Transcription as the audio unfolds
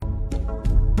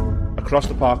Across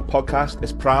the Park podcast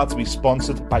is proud to be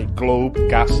sponsored by Globe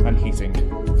Gas and Heating.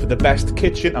 For the best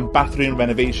kitchen and bathroom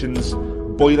renovations,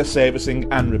 boiler servicing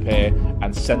and repair,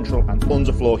 and central and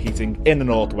underfloor heating in the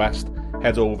Northwest,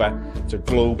 head over to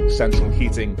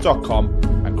globecentralheating.com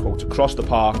and quote Across the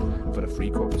Park for a free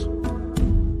quote.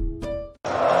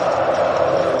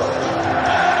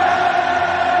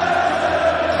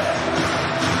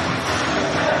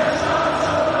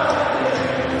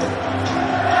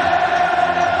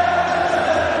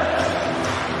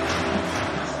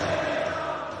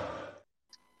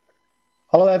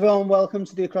 Hello everyone, welcome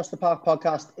to the Across the Park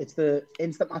podcast. It's the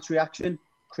instant match reaction.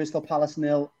 Crystal Palace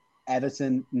 0,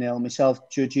 Everton 0. Myself,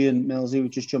 Judgy and Millsy, we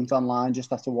just jumped online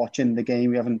just after watching the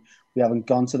game. We haven't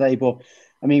gone today, but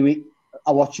I mean,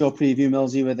 I watched your preview,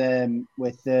 Millsy, with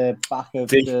the back of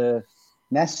the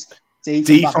nest. D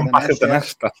from back of the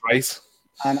nest. That's right.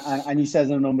 And you said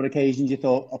on a number of occasions you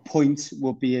thought a point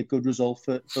would be a good result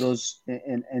for us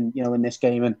in this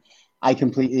game, and I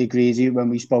completely agree with you when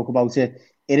we spoke about it.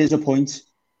 It is a point.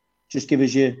 Just give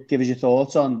us your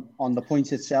thoughts on the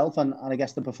point itself and I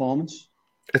guess the performance.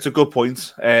 It's a good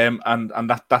point, and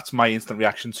that's my instant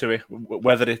reaction to it.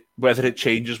 Whether it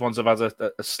changes once I've had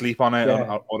a sleep on it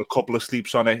or a couple of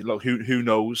sleeps on it, look, who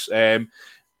knows?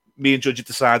 Me and Judgy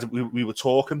decided we were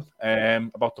talking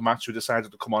about the match. We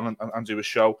decided to come on and do a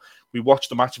show. We watched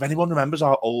the match. If anyone remembers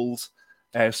our old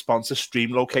sponsor,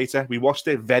 Stream Locator, we watched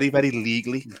it very, very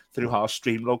legally through our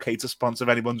Stream Locator sponsor. If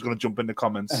anyone's going to jump in the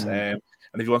comments,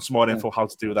 and if you want some more info how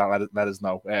to do that, let us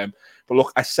know. But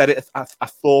look, I said it. I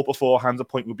thought beforehand a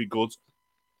point would be good.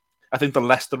 I think the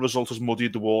Leicester result has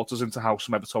muddied the waters into how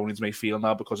some Evertonians may feel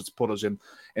now because it's put us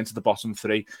into the bottom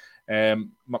three.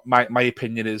 My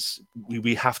opinion is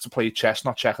we have to play chess,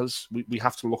 not checkers. We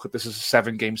have to look at this as a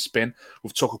 7-game spin.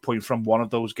 We've took a point from one of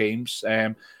those games,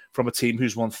 from a team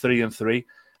who's won 3-3.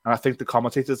 And I think the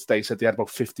commentators today said they had about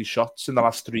 50 shots in the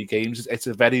last 3 games. It's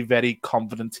a very, very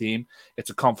confident team. It's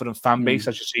a confident fan base,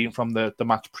 as you're seeing from the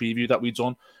match preview that we've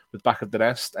done with Back of the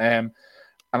Nest. And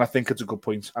I think it's a good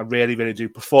point. I really, really do.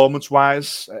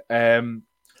 Performance-wise, the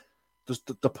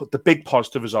big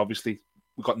positive is obviously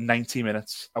we got 90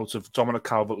 minutes out of Dominic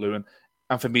Calvert-Lewin.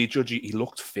 And for me, Judgy, he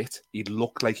looked fit. He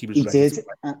looked like he was ready. He did.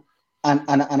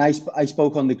 And I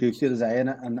spoke on the group the other day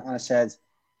and I said,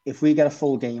 if we get a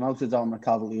full game out of Dominic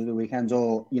Calvert-Lewin the weekend,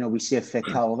 or we see a fit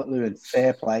Calvert-Lewin,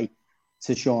 fair play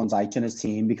to Sean Dyche and his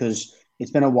team, because it's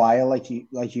been a while, like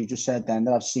you just said then,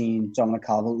 that I've seen Dominic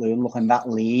Calvert-Lewin looking that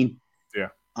lean,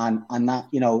 and that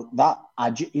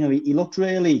he looked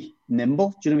really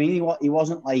nimble. Do you know what I mean? He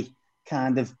wasn't like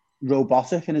kind of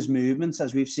robotic in his movements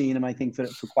as we've seen him, I think, for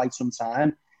quite some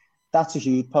time. That's a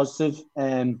huge positive.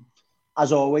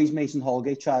 As always, Mason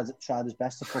Holgate tried his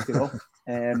best to fuck it up.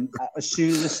 As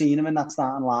soon as I seen him in that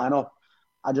starting lineup,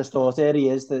 I just thought, there he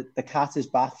is. The cat is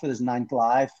back for his ninth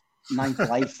life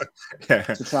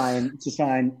to try and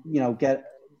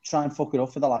fuck it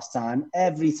up for the last time.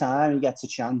 Every time he gets a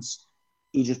chance,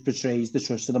 he just betrays the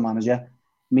trust of the manager. I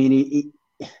mean,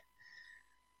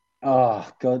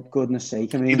 goodness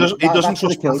sake! I mean, he doesn't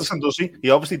trust Patterson, does he? He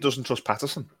obviously doesn't trust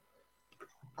Patterson.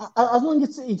 I don't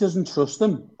think he doesn't trust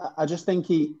him. I just think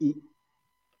he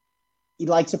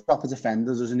likes a proper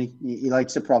defender, doesn't he? He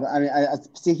likes a proper. I mean,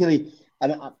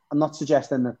 I'm not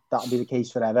suggesting that that'll be the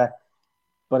case forever,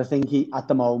 but I think at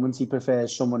the moment he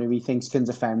prefers someone who he thinks can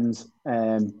defend.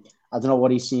 I don't know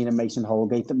what he's seen in Mason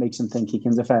Holgate that makes him think he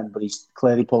can defend, but he's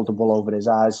clearly pulled the wool over his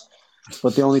eyes.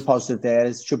 But the only positive there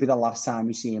is it should be the last time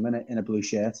we see him in a blue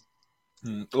shirt.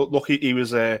 Look, he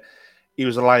was a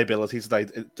liability today.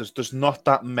 There's not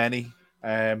that many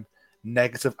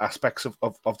negative aspects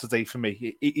of today for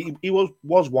me. He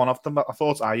was one of them. I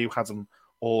thought Ayew had him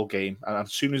all game, and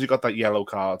as soon as he got that yellow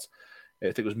card, I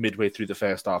think it was midway through the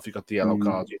first half, he got the yellow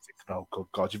card. You think, oh good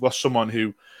God, you've got someone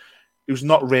who's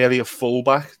not really a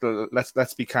fullback.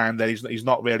 Let's be kind there. He's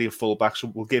not really a fullback,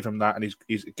 so we'll give him that. And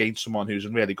he's against someone who's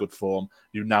in really good form,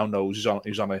 who now knows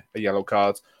he's on a yellow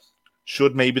card.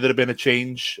 Should maybe there have been a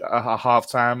change at half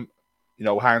time?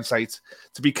 Hindsight,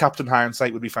 to be captain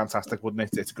hindsight would be fantastic, wouldn't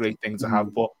it? It's a great thing to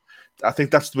have, but I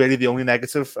think that's really the only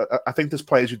negative. I think there's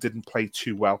players who didn't play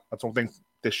too well. I don't think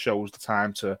this shows the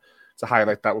time to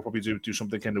highlight that. We'll probably do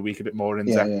something in the week a bit more in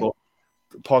depth. But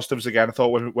positives again, I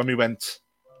thought when we went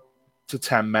to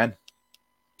 10 men,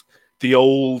 the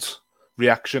old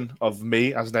reaction of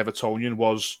me as an Evertonian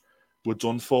was, we're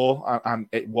done for, and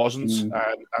it wasn't,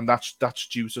 and that's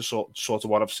due to sort of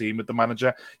what I've seen with the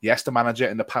manager. Yes, the manager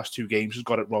in the past 2 games has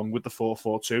got it wrong with the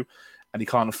 4-4-2, and he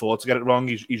can't afford to get it wrong.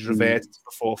 He's reverted to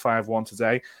the 4-5-1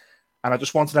 today, and I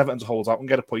just wanted Everton to hold out and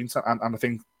get a point. And I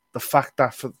think the fact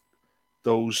that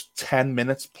those 10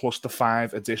 minutes plus the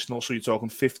 5 additional, so you're talking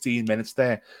 15 minutes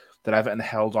there that Everton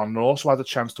held on and also had a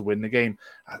chance to win the game.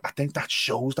 I think that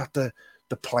shows that the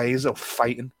players are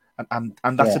fighting, and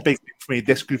that's a big thing for me.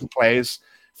 This group of players,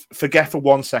 forget for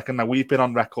 1 second, now we've been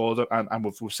on record and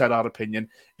we've said our opinion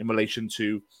in relation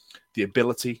to the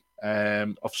ability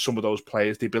of some of those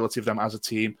players, the ability of them as a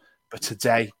team, but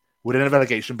today we're in a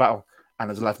relegation battle and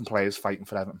there's 11 players fighting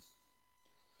for Everton.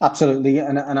 Absolutely,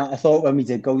 and I thought when we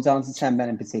did go down to 10 men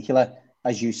in particular,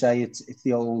 as you say, it's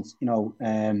the old,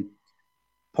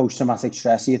 post-traumatic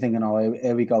stress. You're thinking, oh,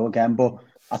 here we go again. But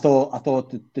I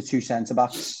thought the two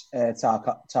centre-backs,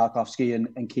 Tarkowski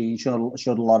and Keane,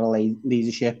 showed a lot of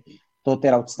leadership. Thought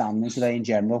they're outstanding today in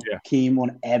general. Yeah. Keane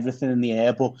won everything in the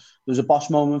air, but there was a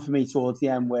boss moment for me towards the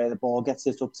end where the ball gets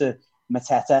it up to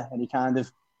Mateta and he kind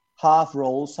of half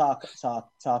rolls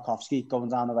Tarkowski going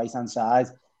down the right-hand side.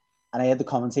 And I heard the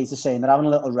commentator saying they're having a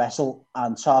little wrestle,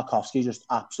 and Tarkowski just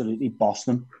absolutely bossed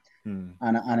them. And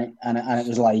it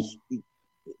was like,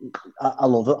 I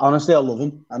love it. Honestly, I love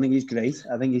him. I think he's great.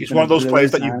 I think he's one of those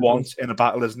players that you want in a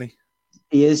battle, isn't he?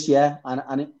 He is, yeah.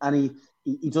 And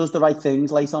he does the right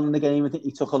things late on in the game. I think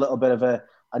he took a little bit of a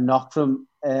knock from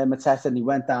Mateta, and he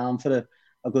went down for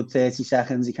a good 30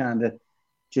 seconds. He kind of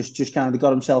just kind of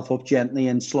got himself up gently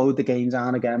and slowed the game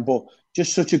down again. But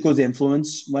just such a good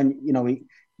influence when,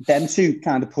 them two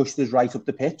kind of pushed us right up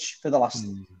the pitch for the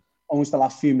almost the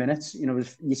last few minutes.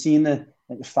 You seen it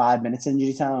was 5 minutes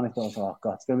injury time, and I thought, oh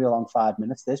God, it's going to be a long 5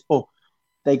 minutes this. But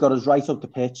they got us right up the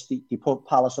pitch. They put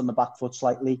Palace on the back foot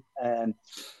slightly.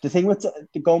 The thing with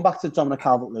going back to Dominic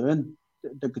Calvert-Lewin,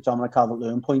 the Dominic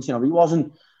Calvert-Lewin point, he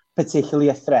wasn't particularly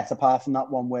a threat apart from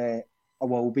that one where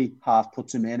Iwobi half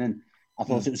puts him in, and I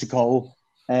thought it was a goal.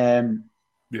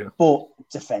 But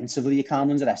defensively, you can't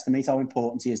underestimate how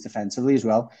important he is defensively as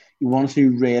well. He won a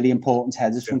few really important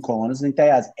headers from corners. I think they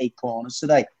had 8 corners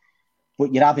today.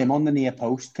 But you'd have him on the near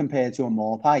post compared to a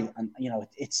Morpie. And,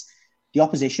 it's the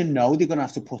opposition know they're going to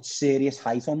have to put serious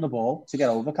height on the ball to get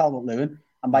over Calvert-Lewin.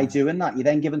 And by doing that, you're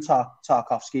then giving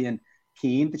Tarkowski and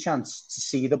Keane the chance to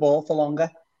see the ball for longer.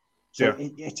 So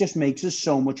it just makes it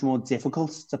so much more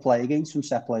difficult to play against from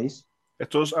set plays. It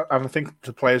does, and I think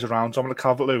the players around Dominic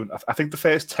Calvert-Lewin, I think the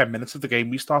first 10 minutes of the game,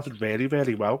 we started really,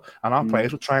 really well, and our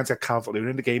players were trying to get Calvert-Lewin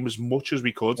in the game as much as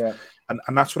we could, and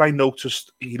that's what I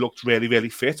noticed. He looked really, really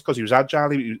fit because he was agile,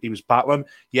 he was battling.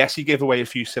 Yes, he gave away a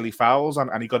few silly fouls,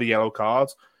 and he got a yellow card,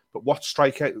 but what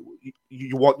striker,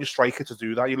 you want your striker to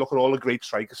do that. You look at all the great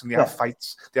strikers, and they have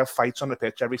fights on the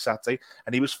pitch every Saturday,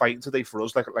 and he was fighting today for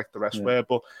us like the rest were,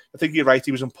 but I think you're right,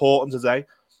 he was important today.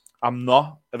 I'm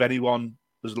not, if anyone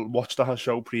has watched our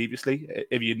show previously,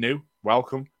 if you're new,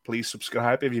 welcome. Please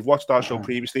subscribe. If you've watched our show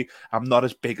previously, I'm not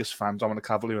as big as fan Dominic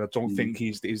Calvert-Lewin. I don't think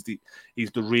he's the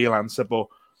real answer, but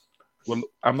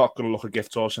I'm not going to look a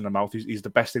gift horse in the mouth. He's the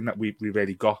best thing that we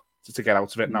really got to get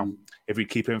out of it now. If we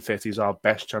keep him fit, he's our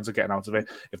best chance of getting out of it.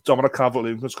 If Dominic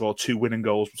Calvert-Lewin can score 2 winning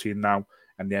goals between now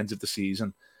and the end of the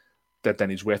season, then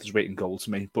he's worth his weight in gold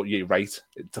to me. But you're right.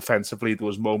 Defensively, there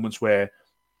was moments where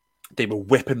they were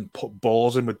whipping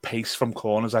balls in with pace from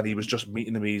corners, and he was just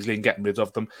meeting them easily and getting rid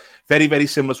of them. Very, very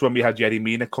similar to when we had Yerry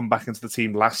Mina come back into the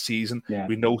team last season. Yeah.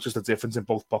 We noticed the difference in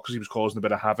both boxes. He was causing a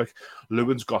bit of havoc.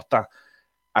 Lewin's got that.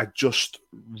 I just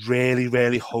really,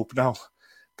 really hope now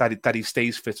that he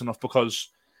stays fit enough because,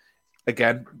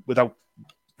 again, without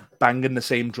banging the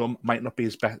same drum, might not be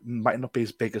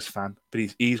his biggest fan, but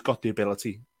he's got the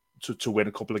ability to win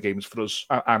a couple of games for us.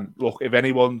 And look, if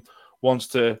anyone wants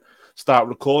to start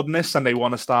recording this and they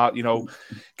want to start,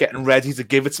 getting ready to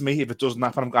give it to me, if it doesn't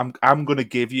happen, I'm going to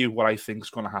give you what I think is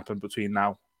going to happen between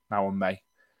now and May.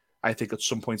 I think at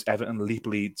some point Everton leap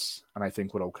Leeds, and I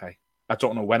think we're okay. I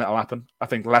don't know when it'll happen. I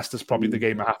think Leicester's probably the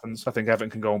game that happens. I think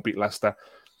Everton can go and beat Leicester.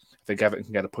 I think Everton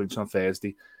can get a point on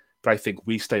Thursday. But I think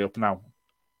we stay up now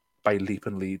by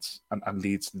leaping Leeds, and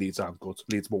Leeds aren't good.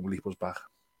 Leeds won't leap us back.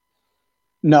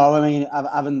 No, I mean, I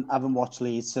haven't watched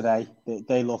Leeds today.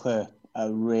 They look a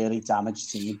really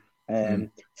damaged team.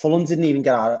 Fulham didn't even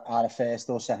get out of first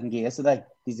or second gear today.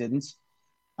 They didn't.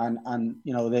 And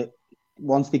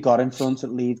once they got in front,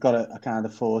 Leeds got a kind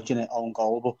of fortunate own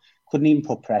goal, but couldn't even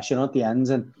put pressure on at the end.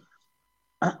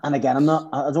 And again,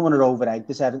 I don't want to over-egg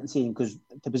this Everton team because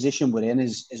the position we're in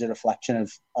is a reflection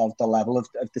of the level of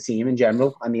the team in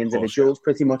general and the individuals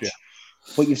pretty much. Yeah.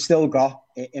 But you've still got,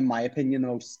 in my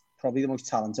opinion, probably the most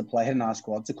talented player in our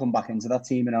squad to come back into that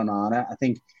team in Onana. I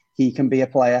think he can be a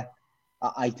player.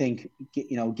 I think,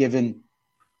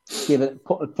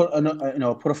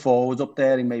 put a forward up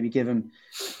there and maybe give him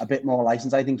a bit more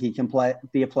license. I think he can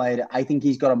be a player. I think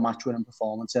he's got a match-winning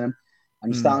performance in him.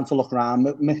 And he's starting to look around.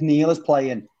 McNeil is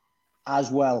playing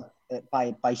as well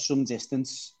by some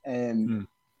distance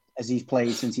as he's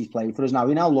played since he's played for us. Now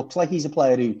he now looks like he's a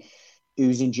player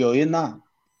who's enjoying that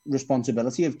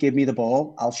responsibility of give me the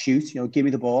ball, I'll shoot. Give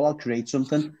me the ball, I'll create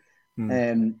something.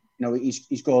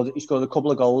 He's scored a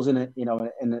couple of goals in it. In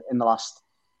the last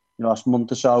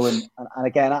month or so, and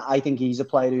again, I think he's a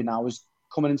player who now is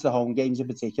coming into the home games in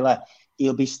particular.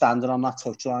 He'll be standing on that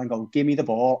touchline, going, "Give me the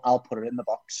ball, I'll put it in the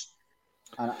box."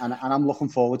 And I'm looking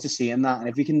forward to seeing that. And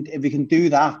if we can do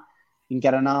that, we can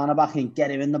get Onana back and get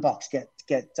him in the box, get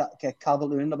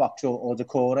Calvert-Lewin in the box or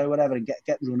Decore or whatever, and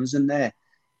get runners in there.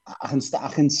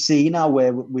 I can see now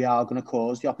where we are going to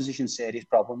cause the opposition serious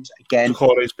problems again.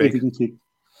 Decore's big. If we can keep,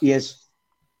 he is.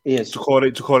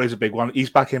 Decore's a big one. He's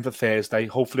back in for Thursday.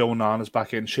 Hopefully, Onana's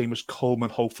back in. Seamus Coleman,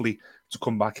 hopefully, to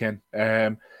come back in.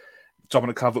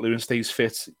 Dominic Calvert-Lewin stays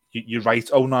fit. You're right.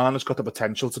 Onana's got the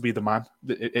potential to be the man.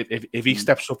 If he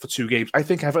steps up for 2 games, I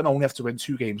think Everton only have to win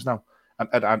 2 games now.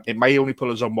 And it may only put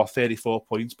us on, 34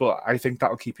 points, but I think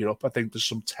that'll keep you up. I think there's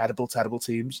some terrible, terrible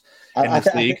teams in this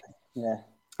league.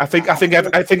 I think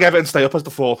Everton stay up as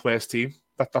the 4th worst team.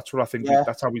 That's what I think. Yeah.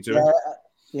 That's how we do it.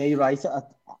 Yeah, you're right.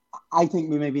 I think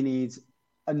we maybe need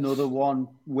another one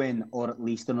win or at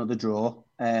least another draw.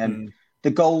 The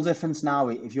goal difference now,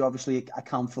 if you obviously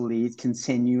account for Leeds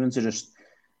continuing to just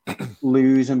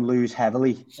lose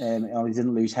heavily. He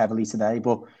didn't lose heavily today,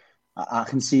 but I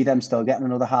can see them still getting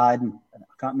another hide. And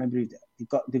I can't remember.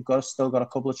 They've still got a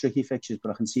couple of tricky fixtures, but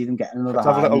I can see them getting another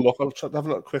hide. Have a little look. Have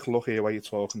a quick look here while you're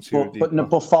talking.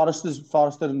 But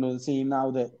Forest are another team now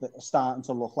that are starting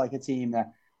to look like a team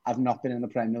that have not been in the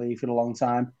Premier League for a long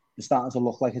time. They're starting to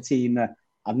look like a team that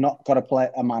have not got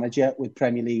a manager with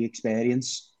Premier League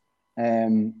experience.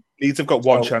 Leeds have got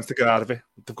one chance to get out of it.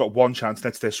 They've got one chance, and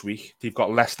it's this week. They've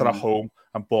got Leicester at home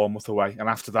and Bournemouth away. And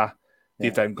after that,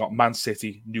 they've then got Man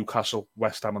City, Newcastle,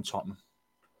 West Ham and Tottenham.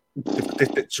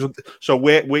 So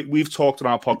we've talked on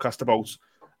our podcast about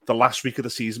the last week of the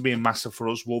season being massive for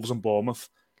us, Wolves and Bournemouth.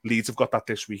 Leeds have got that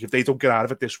this week. If they don't get out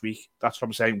of it this week, that's what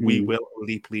I'm saying. We will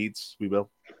leap Leeds. We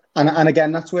will. And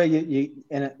again, that's where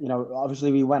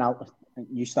obviously we went out.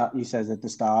 You said at the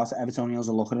start, Evertonians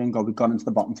are looking and go, we've gone into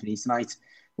the bottom 3 tonight.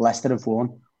 Leicester have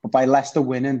won. But by Leicester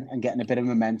winning and getting a bit of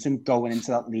momentum going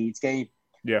into that Leeds game,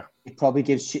 it probably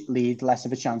gives Leeds less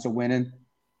of a chance of winning.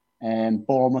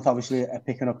 Bournemouth obviously are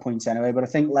picking up points anyway, but I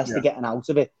think Leicester getting out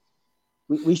of it.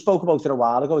 We spoke about it a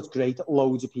while ago. It's great that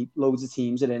loads of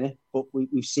teams are in it, but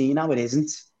we've seen how it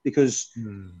isn't because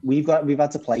we've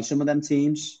had to play some of them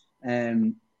teams.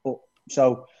 I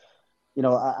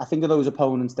think of those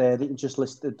opponents there that you just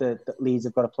listed that Leeds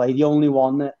have got to play. The only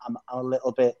one that I'm a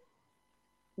little bit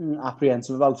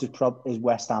apprehensive about is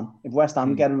West Ham. If West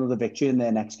Ham get another victory in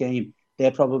their next game,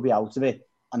 they're probably out of it,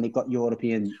 and they've got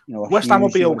European. West Ham will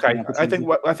be okay. I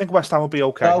think West Ham will be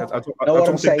okay. I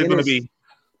don't think they're going to be.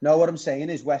 No, what I'm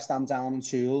saying is West Ham down in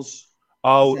tools.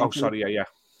 Sorry, yeah,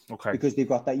 okay. Because they've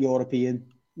got that European,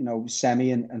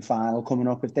 semi and final coming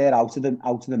up. If they're out of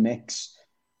the mix.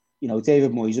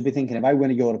 David Moyes will be thinking, if I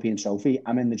win a European trophy,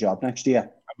 I'm in the job next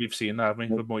year. We've seen that, haven't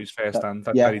we? With Moyes firsthand,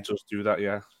 that he does do that,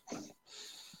 yeah.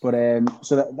 But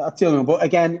so that's the only one. But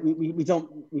again,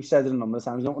 we've said it a number of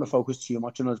times, we don't want to focus too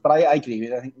much on us. But I agree with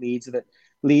you. I think Leeds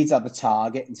are the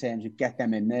target in terms of get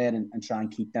them in there and try and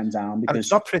keep them down. Because and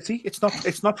it's not pretty.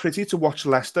 It's not pretty to watch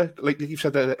Leicester. Like you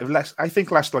said, I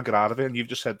think Leicester will get out of it, and you've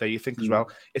just said there you think as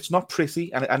well. It's not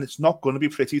pretty, and it's not going to be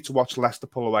pretty to watch Leicester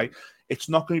pull away. It's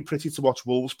not going to be pretty to watch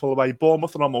Wolves pull away.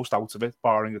 Bournemouth are almost out of it,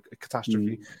 barring a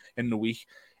catastrophe in the week.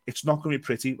 It's not going to be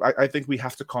pretty. I think we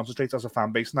have to concentrate as a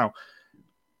fan base now.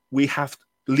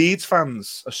 Leeds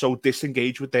fans are so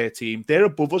disengaged with their team. They're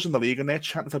above us in the league and they're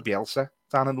chanting for Bielsa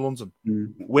down in London.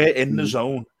 We're in the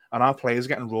zone and our players are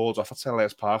getting rolled off at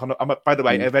Selhurst Park. And by the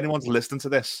way, if anyone's listening to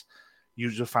this,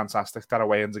 you're fantastic. That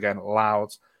away ends again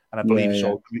loud. And I believe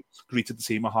so. Greeted the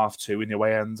team at 2:30 in the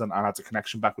away ends and had a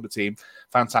connection back with the team.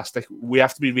 Fantastic. We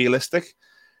have to be realistic.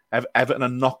 Everton are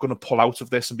not going to pull out of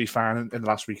this and be fine in the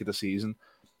last week of the season.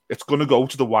 It's going to go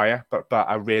to the wire, but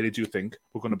I really do think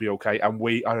we're going to be okay, and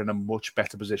we are in a much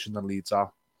better position than Leeds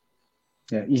are.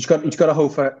 Yeah, you've got to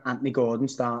hope for Anthony Gordon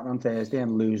starting on Thursday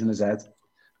and losing his head.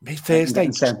 Thursday,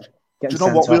 do you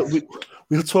know what?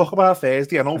 We'll talk about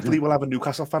Thursday, and hopefully we'll have a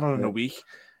Newcastle fan on in a week.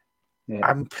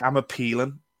 Yeah. I'm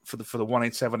appealing for the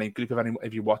 1878 group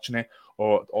if you're watching it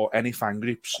or any fan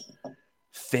groups.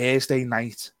 Thursday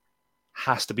night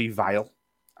has to be vile.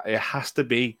 It has to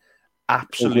be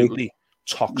absolutely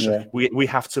toxic. We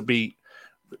have to be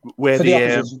where for the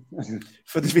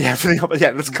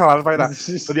opposition. Let's clarify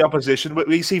that. For the opposition,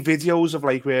 we see videos of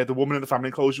like where the woman in the family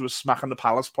enclosure was smacking the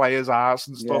Palace players' ass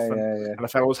and stuff, and the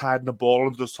fellow was hiding the ball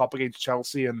under the top against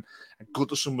Chelsea, and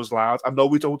Goodison was loud. I know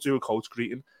we don't do a coach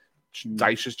greeting.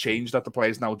 Dice has changed that the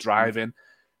players now drive in.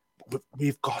 But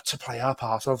we've got to play our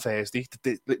part on Thursday.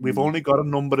 We've only got a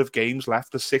number of games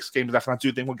left. There's 6 games left, and I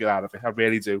do think we'll get out of it. I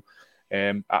really do.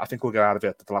 I think we'll get out of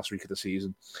it at the last week of the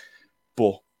season.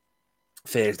 But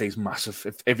Thursday's massive.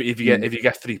 If you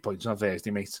get 3 points on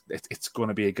Thursday, mate, it's going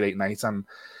to be a great night. And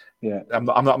I'm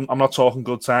not talking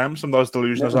good times. I'm not as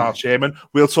delusional as our chairman.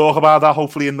 We'll talk about that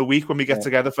hopefully in the week when we get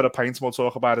together for a pint. We'll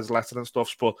talk about his letter and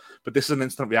stuff. But this is an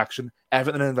instant reaction.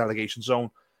 Everton in the relegation zone,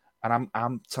 and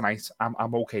I'm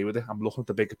okay with it. I'm looking at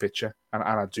the bigger picture, and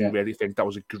I do really think that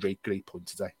was a great point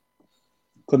today.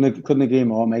 Couldn't agree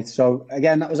more, mate. So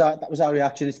again, that was our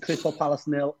reaction. It's Crystal Palace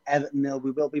 0, Everton 0.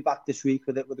 We will be back this week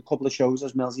with a couple of shows,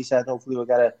 as Millsy said. Hopefully, we'll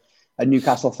get a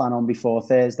Newcastle fan on before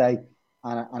Thursday,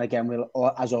 and again, we'll,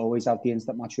 as always, have the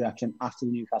instant match reaction after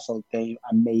the Newcastle game,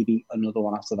 and maybe another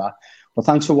one after that. But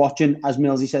thanks for watching. As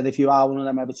Millsy said, if you are one of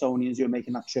them Evertonians who are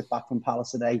making that trip back from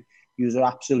Palace today, you are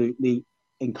absolutely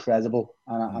incredible,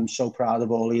 and I'm so proud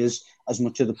of all he is, as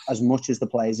much as the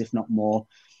players, if not more.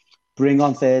 Bring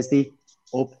on Thursday.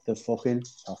 Up the fucking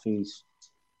toffees.